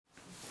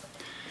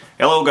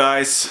Hello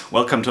guys,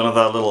 welcome to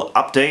another little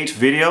update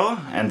video,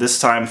 and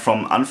this time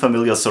from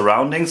unfamiliar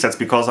surroundings. That's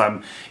because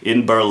I'm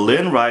in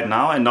Berlin right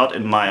now and not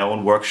in my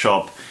own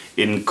workshop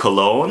in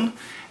Cologne.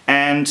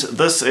 And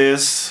this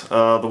is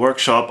the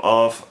workshop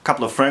of a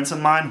couple of friends of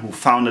mine who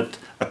founded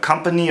a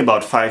company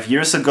about 5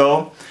 years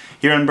ago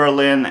here in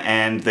Berlin,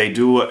 and they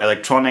do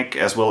electronic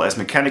as well as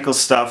mechanical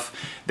stuff.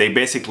 They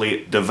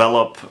basically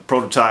develop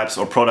prototypes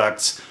or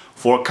products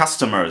for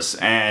customers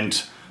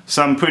and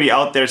some pretty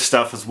out there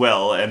stuff as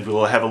well, and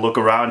we'll have a look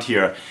around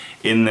here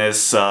in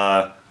this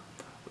a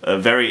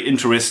very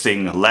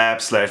interesting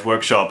lab slash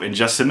workshop in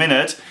just a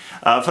minute.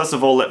 First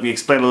of all, let me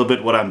explain a little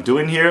bit what I'm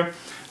doing here.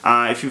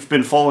 If you've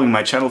been following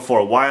my channel for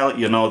a while,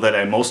 you know that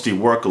I mostly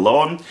work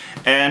alone,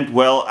 and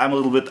well, I'm a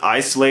little bit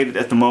isolated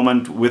at the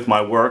moment with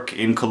my work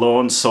in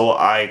Cologne, so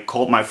I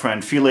called my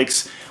friend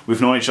Felix.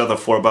 We've known each other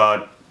for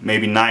about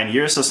maybe 9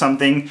 years or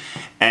something,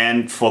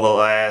 and for the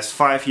last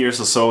 5 years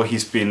or so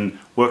he's been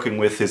working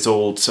with his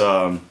old,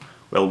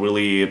 well,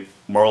 really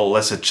more or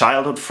less a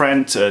childhood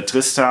friend,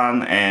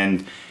 Tristan,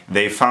 and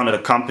they founded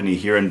a company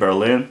here in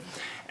Berlin.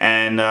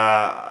 And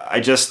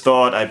I just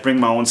thought I'd bring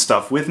my own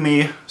stuff with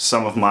me.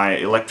 Some of my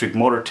electric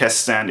motor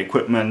test stand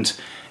equipment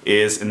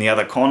is in the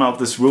other corner of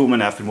this room,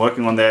 and I've been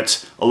working on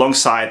that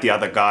alongside the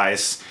other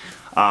guys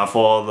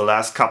for the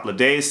last couple of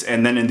days.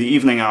 And then in the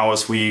evening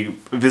hours we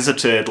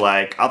visited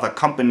like other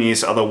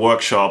companies, other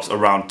workshops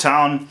around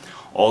town.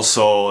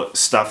 Also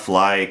stuff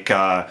like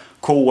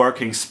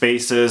co-working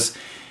spaces,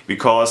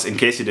 because in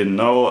case you didn't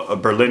know,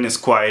 Berlin is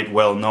quite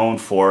well known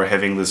for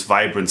having this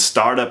vibrant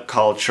startup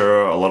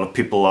culture. A lot of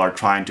people are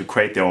trying to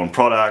create their own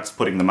products,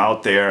 putting them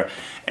out there,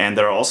 and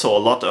there are also a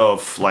lot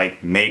of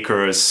like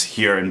makers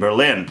here in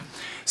Berlin.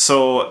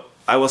 So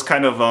I was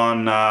kind of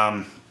on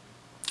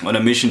a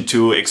mission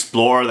to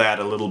explore that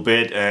a little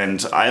bit,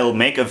 and I'll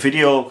make a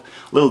video,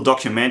 little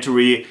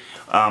documentary,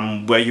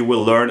 where you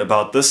will learn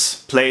about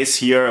this place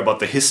here, about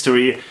the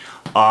history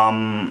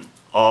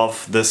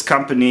of this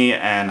company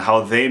and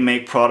how they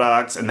make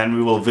products, and then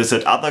we will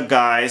visit other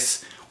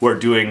guys who are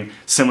doing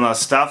similar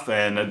stuff,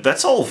 and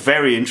that's all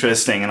very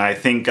interesting, and I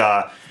think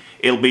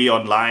it'll be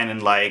online in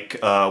like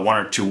 1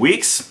 or 2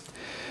 weeks.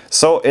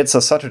 So it's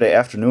a Saturday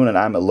afternoon and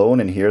I'm alone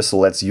in here, so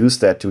let's use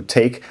that to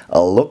take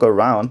a look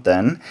around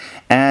then.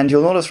 And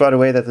you'll notice right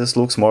away that this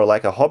looks more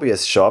like a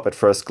hobbyist shop at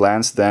first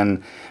glance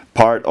than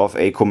part of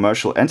a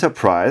commercial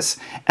enterprise,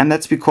 and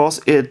that's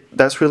because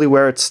that's really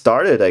where it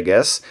started, I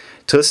guess.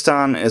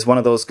 Tristan is one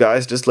of those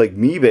guys just like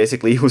me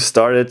basically, who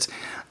started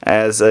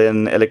as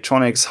an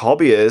electronics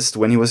hobbyist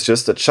when he was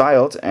just a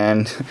child,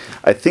 and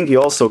I think he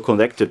also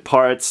collected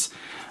parts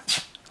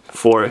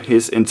for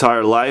his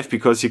entire life,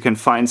 because you can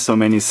find so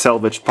many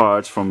salvage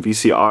parts from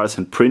VCRs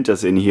and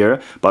printers in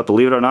here. But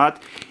believe it or not,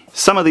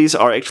 some of these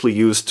are actually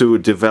used to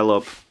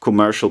develop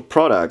commercial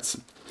products.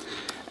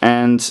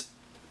 And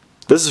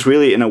this is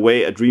really in a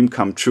way a dream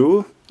come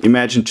true.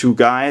 Imagine two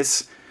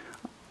guys,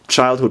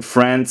 childhood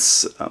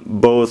friends,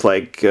 both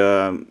like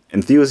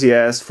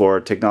enthusiasts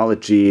for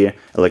technology,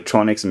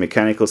 electronics and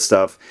mechanical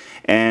stuff,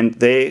 and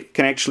they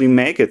can actually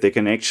make it. They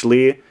can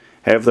actually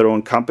have their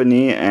own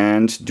company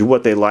and do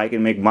what they like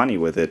and make money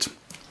with it.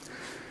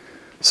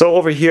 So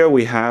over here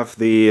we have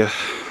the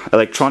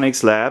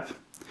electronics lab,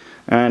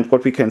 and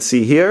what we can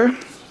see here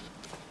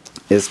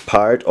is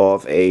part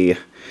of a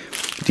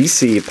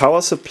DC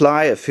power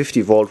supply, a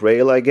 50-volt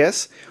rail I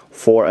guess,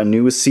 for a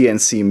new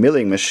CNC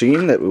milling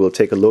machine that we will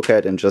take a look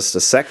at in just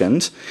a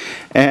second.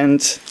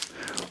 And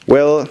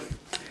well,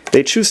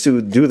 they choose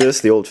to do this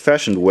the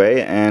old-fashioned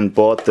way and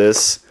bought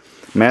this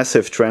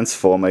massive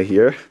transformer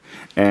here,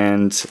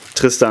 and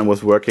Tristan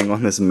was working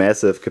on this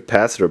massive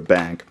capacitor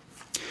bank.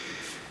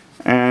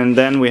 And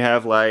then we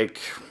have like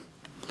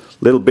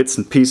little bits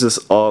and pieces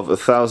of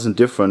 1,000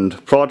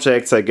 different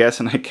projects, I guess,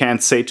 and I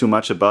can't say too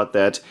much about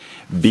that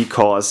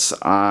because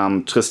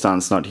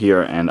Tristan's not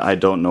here and I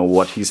don't know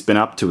what he's been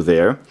up to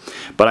there.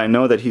 But I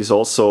know that he's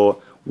also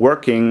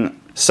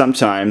working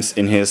sometimes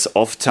in his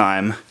off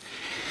time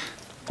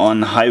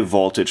on high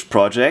voltage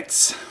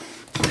projects.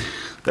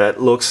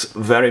 That looks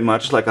very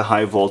much like a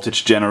high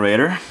voltage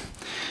generator.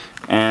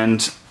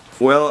 And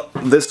well,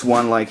 this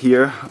one like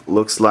here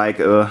looks like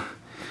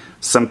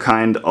some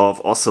kind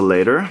of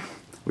oscillator.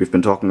 We've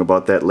been talking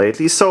about that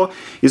lately. So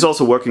he's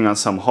also working on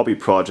some hobby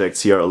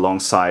projects here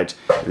alongside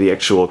the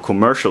actual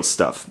commercial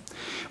stuff.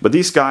 But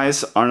these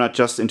guys are not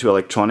just into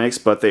electronics,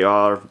 but they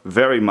are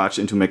very much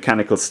into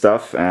mechanical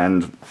stuff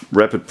and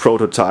rapid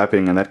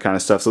prototyping and that kind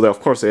of stuff. So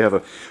of course they have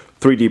a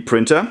 3D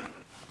printer.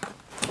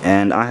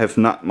 And I have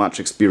not much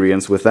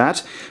experience with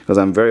that, because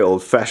I'm very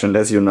old-fashioned,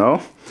 as you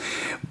know.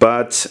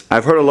 But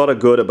I've heard a lot of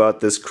good about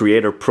this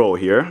Creator Pro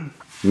here.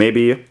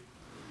 Maybe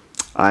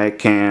I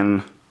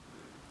can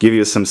give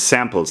you some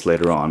samples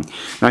later on.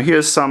 Now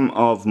here's some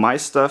of my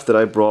stuff that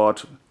I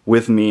brought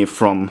with me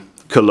from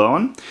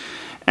Cologne.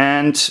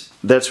 And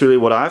that's really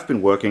what I've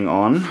been working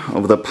on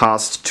over the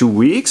past 2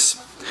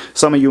 weeks.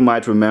 Some of you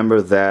might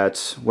remember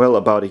that, well,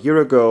 about a year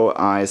ago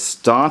I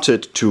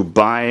started to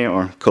buy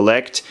or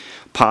collect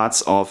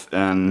parts of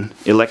an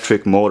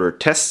electric motor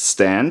test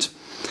stand,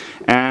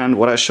 And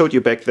what I showed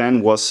you back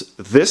then was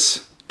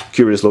this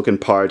curious looking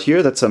part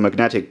here. That's a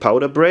magnetic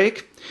powder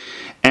brake,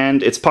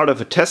 and it's part of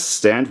a test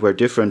stand where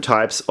different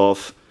types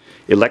of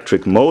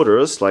electric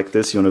motors, like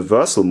this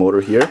universal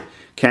motor here,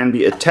 can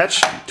be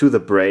attached to the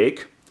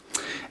brake,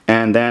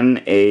 and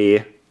then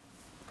a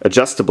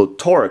adjustable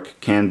torque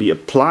can be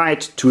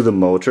applied to the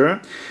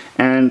motor,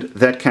 and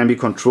that can be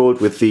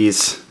controlled with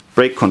these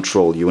brake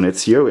control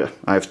units here.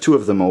 I have two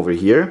of them over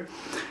here,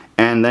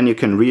 and then you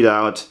can read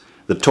out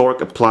the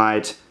torque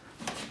applied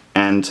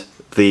and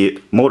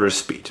the motor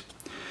speed.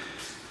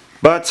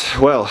 But,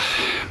 well,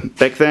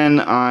 back then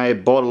I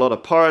bought a lot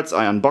of parts,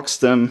 I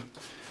unboxed them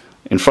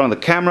in front of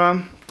the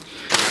camera,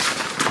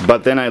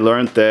 but then I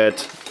learned that,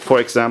 for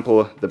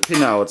example, the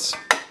pinouts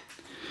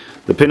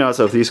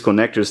of these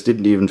connectors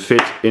didn't even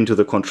fit into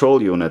the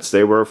control units.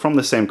 They were from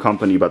the same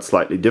company but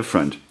slightly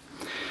different.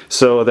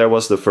 So there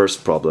was the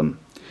first problem.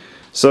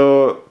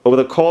 So over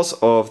the course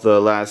of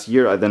the last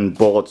year I then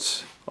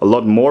bought a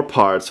lot more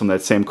parts from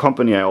that same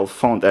company. I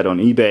found that on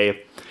eBay.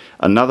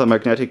 Another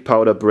magnetic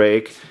powder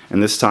brake,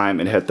 and this time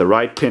it had the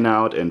right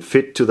pinout and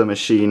fit to the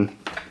machine.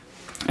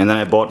 And then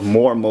I bought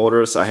more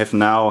motors. I have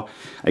now,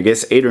 I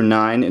guess, 8 or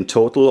 9 in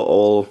total,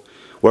 all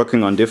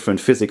working on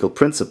different physical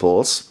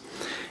principles.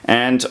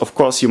 And of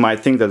course you might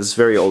think that it's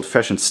very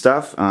old-fashioned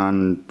stuff,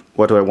 and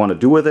what do I want to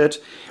do with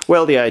it?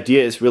 Well, the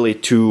idea is really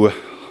to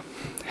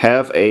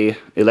have a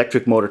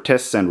electric motor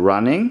test stand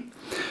running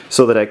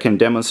so that I can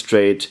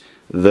demonstrate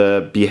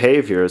the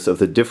behaviors of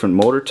the different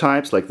motor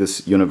types, like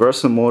this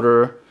universal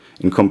motor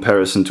in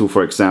comparison to,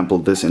 for example,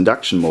 this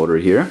induction motor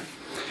here.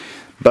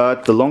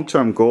 But the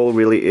long-term goal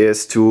really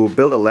is to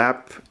build a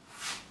lab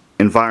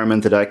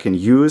environment that I can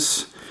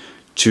use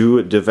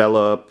to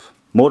develop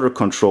motor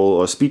control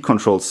or speed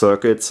control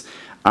circuits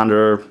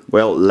under,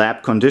 well,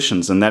 lab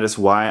conditions. And that is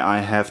why I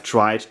have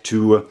tried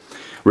to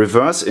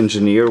reverse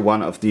engineer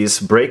one of these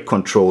brake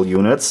control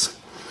units.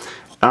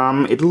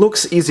 It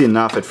looks easy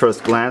enough at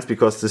first glance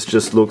because this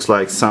just looks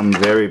like some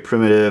very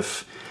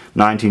primitive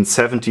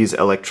 1970s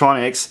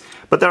electronics,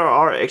 but there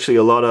are actually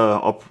a lot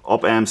of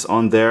op amps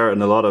on there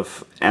and a lot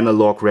of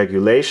analog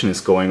regulation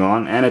is going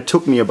on, and it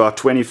took me about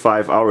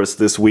 25 hours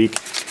this week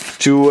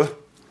to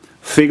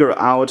figure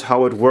out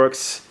how it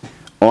works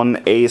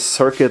on a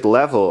circuit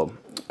level,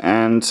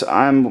 and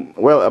I'm,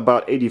 well,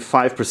 about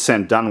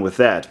 85% done with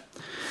that.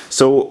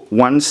 So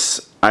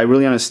once I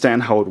really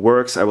understand how it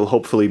works, I will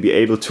hopefully be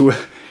able to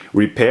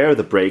repair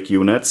the brake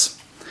units.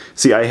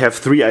 See, I have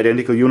 3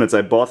 identical units.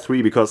 I bought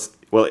 3 because,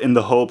 well, in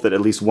the hope that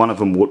at least one of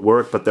them would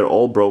work, but they're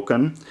all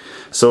broken.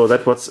 So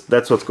that's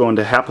what's going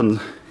to happen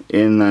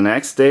in the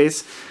next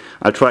days.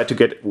 I'll try to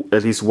get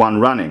at least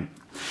one running.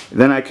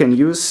 Then I can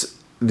use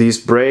these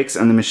brakes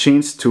and the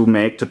machines to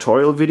make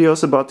tutorial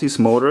videos about these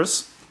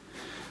motors.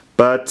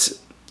 But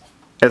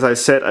as I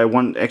said, I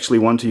actually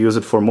want to use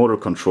it for motor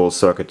control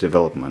circuit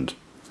development.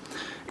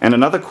 And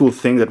another cool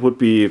thing that would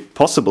be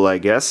possible, I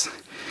guess,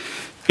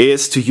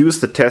 is to use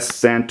the test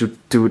stand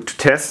to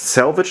test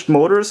salvaged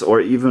motors, or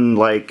even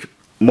like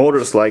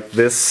motors like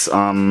this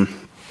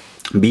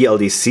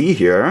BLDC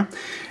here.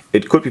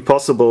 It could be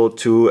possible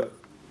to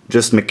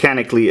just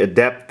mechanically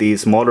adapt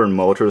these modern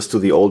motors to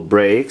the old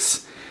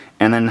brakes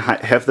and then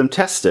have them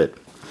tested.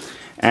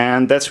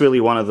 And that's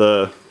really one of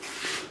the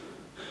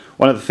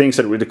things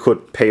that really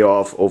could pay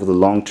off over the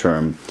long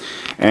term.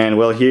 And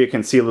well, here you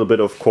can see a little bit,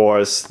 of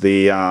course,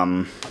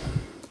 the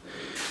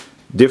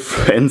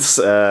difference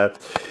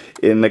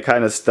in the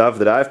kind of stuff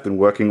that I've been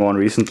working on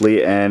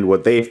recently and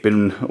what they've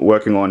been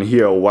working on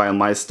here. While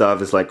my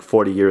stuff is like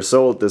 40 years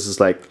old, this is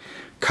like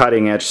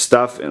cutting edge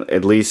stuff,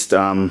 at least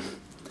in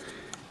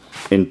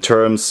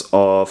terms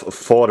of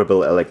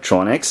affordable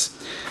electronics.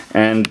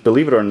 And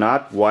believe it or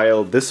not,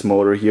 while this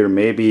motor here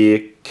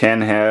maybe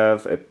can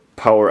have a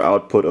power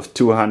output of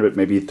 200,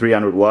 maybe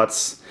 300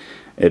 watts,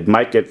 it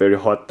might get very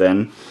hot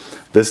then.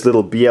 This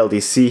little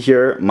BLDC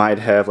here might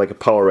have like a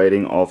power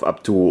rating of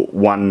up to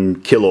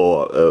 1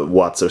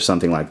 kilowatts or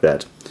something like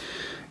that.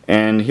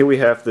 And here we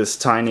have this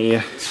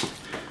tiny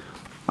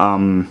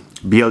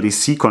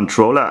BLDC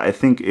controller. I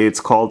think it's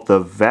called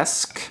the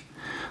VESC.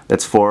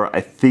 That's for,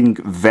 I think,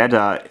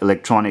 VEDA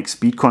electronic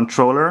speed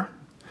controller.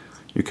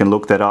 You can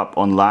look that up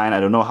online. I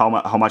don't know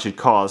how much it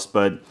costs,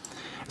 but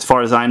as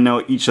far as I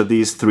know, each of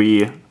these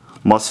 3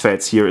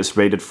 MOSFETs here is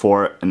rated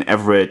for an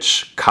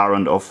average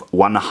current of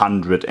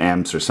 100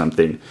 amps or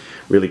something.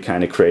 Really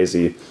kind of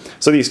crazy.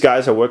 So these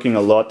guys are working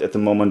a lot at the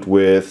moment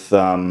with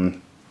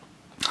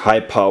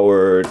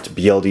high-powered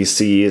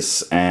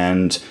BLDCs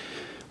and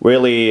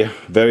really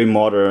very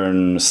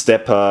modern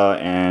stepper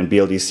and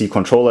BLDC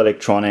control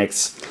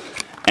electronics.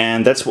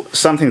 And that's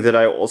something that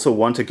I also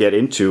want to get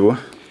into.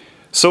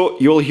 So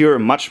you'll hear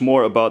much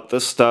more about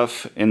this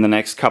stuff in the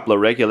next couple of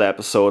regular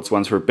episodes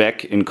once we're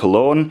back in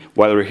Cologne.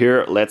 While we're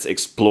here, let's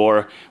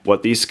explore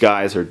what these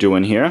guys are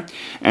doing here.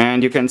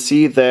 And you can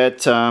see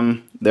that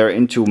they're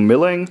into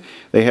milling.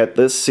 They had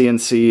this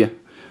CNC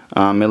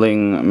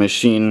milling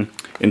machine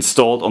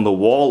installed on the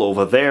wall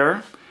over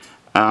there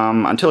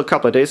until a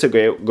couple of days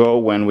ago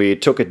when we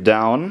took it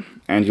down,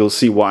 and you'll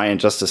see why in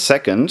just a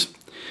second.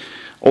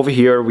 Over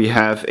here we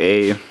have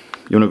a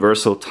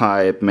universal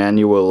type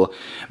manual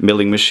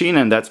milling machine,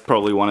 and that's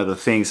probably one of the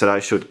things that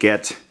I should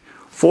get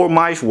for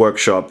my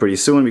workshop pretty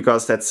soon,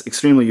 because that's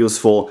extremely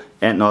useful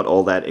and not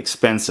all that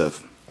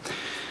expensive.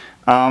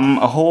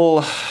 A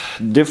whole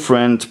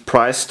different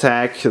price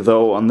tag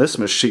though on this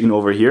machine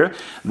over here.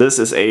 This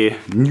is a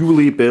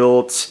newly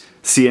built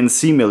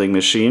CNC milling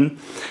machine,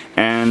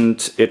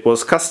 and it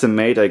was custom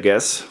made, I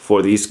guess,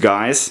 for these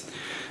guys.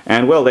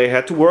 And well, they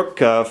had to work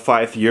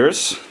 5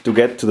 years to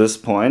get to this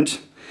point,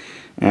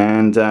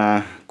 and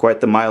quite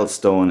the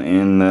milestone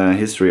in the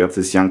history of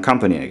this young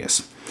company, I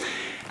guess.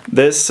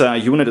 This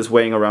unit is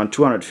weighing around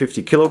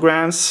 250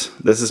 kilograms.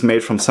 This is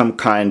made from some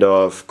kind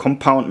of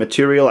compound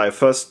material. I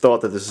first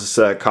thought that this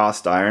is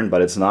cast iron,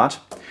 but it's not.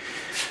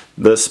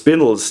 The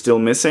spindle is still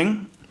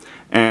missing,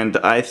 and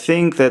I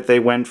think that they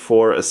went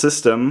for a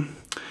system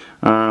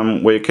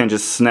where you can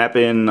just snap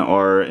in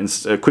or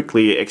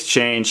quickly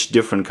exchange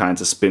different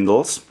kinds of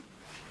spindles.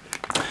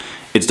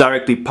 It's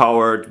directly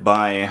powered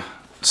by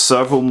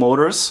servo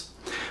motors,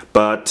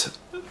 but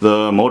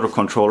the motor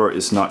controller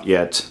is not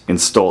yet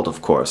installed,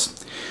 of course.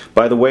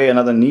 By the way,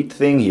 another neat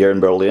thing here in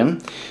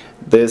Berlin,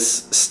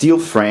 this steel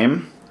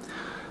frame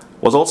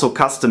was also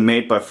custom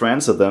made by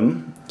friends of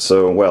them.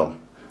 So, well,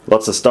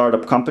 lots of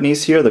startup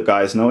companies here, the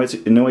guys know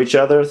each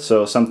other,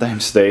 so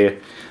sometimes they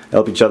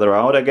help each other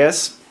out, I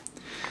guess.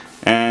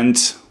 And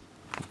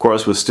of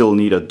course we still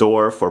need a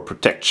door for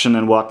protection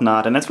and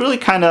whatnot, and it's really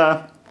kind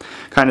of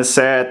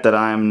sad that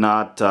I'm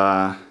not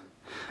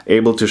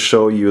able to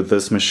show you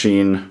this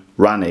machine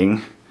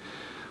running.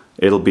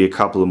 It'll be a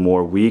couple of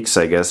more weeks,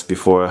 I guess,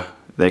 before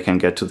they can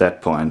get to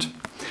that point.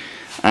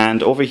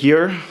 And over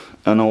here,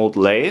 an old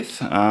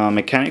lathe,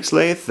 mechanics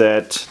lathe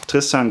that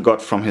Tristan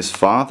got from his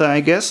father, I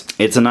guess.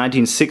 It's a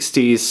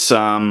 1960s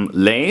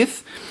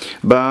lathe,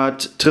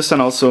 but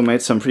Tristan also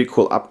made some pretty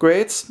cool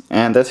upgrades,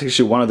 and that's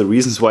actually one of the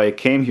reasons why I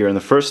came here in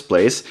the first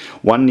place.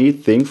 One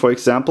neat thing, for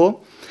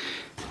example,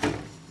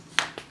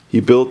 he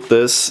built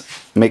this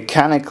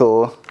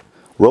mechanical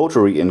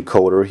rotary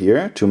encoder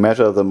here to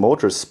measure the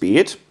motor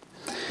speed.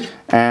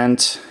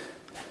 And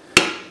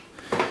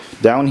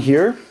down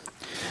here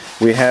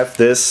we have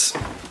this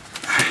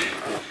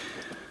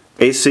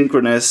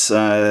asynchronous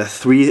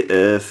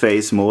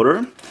three-phase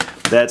motor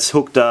that's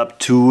hooked up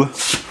to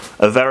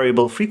a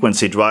variable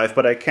frequency drive,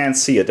 but I can't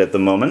see it at the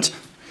moment.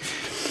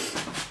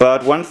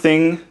 But one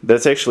thing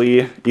that's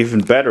actually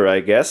even better, I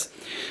guess,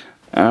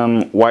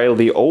 while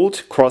the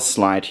old cross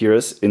slide here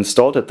is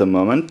installed at the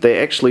moment, they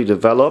actually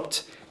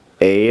developed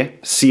a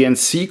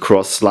CNC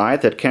cross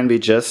slide that can be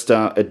just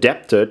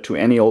adapted to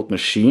any old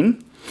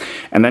machine,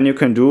 and then you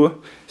can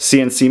do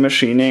CNC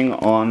machining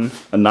on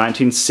a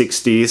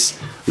 1960s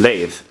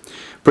lathe.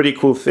 Pretty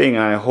cool thing.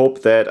 I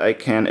hope that I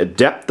can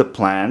adapt the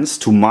plans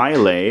to my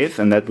lathe,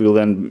 and that we'll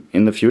then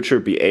in the future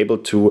be able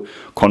to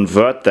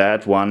convert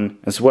that one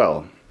as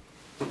well.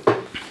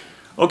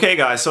 Okay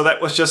guys, so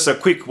that was just a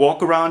quick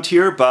walk around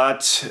here,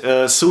 but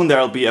soon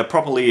there'll be a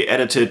properly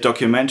edited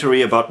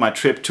documentary about my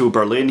trip to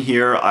Berlin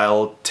here.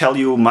 I'll tell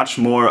you much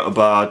more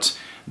about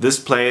this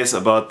place,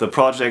 about the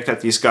project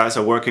that these guys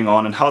are working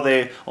on, and how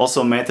they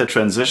also made the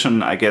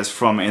transition, I guess,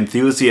 from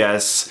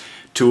enthusiasts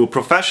to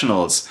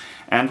professionals.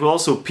 And we'll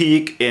also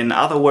peek in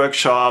other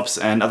workshops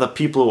and other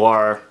people who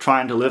are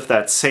trying to live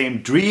that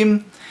same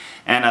dream,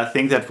 and I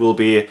think that will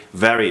be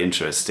very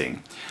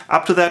interesting.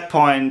 Up to that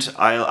point,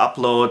 I'll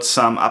upload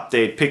some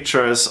update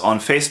pictures on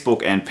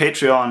Facebook and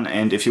Patreon,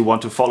 and if you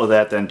want to follow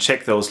that, then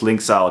check those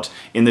links out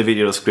in the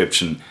video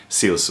description.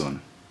 See you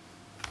soon.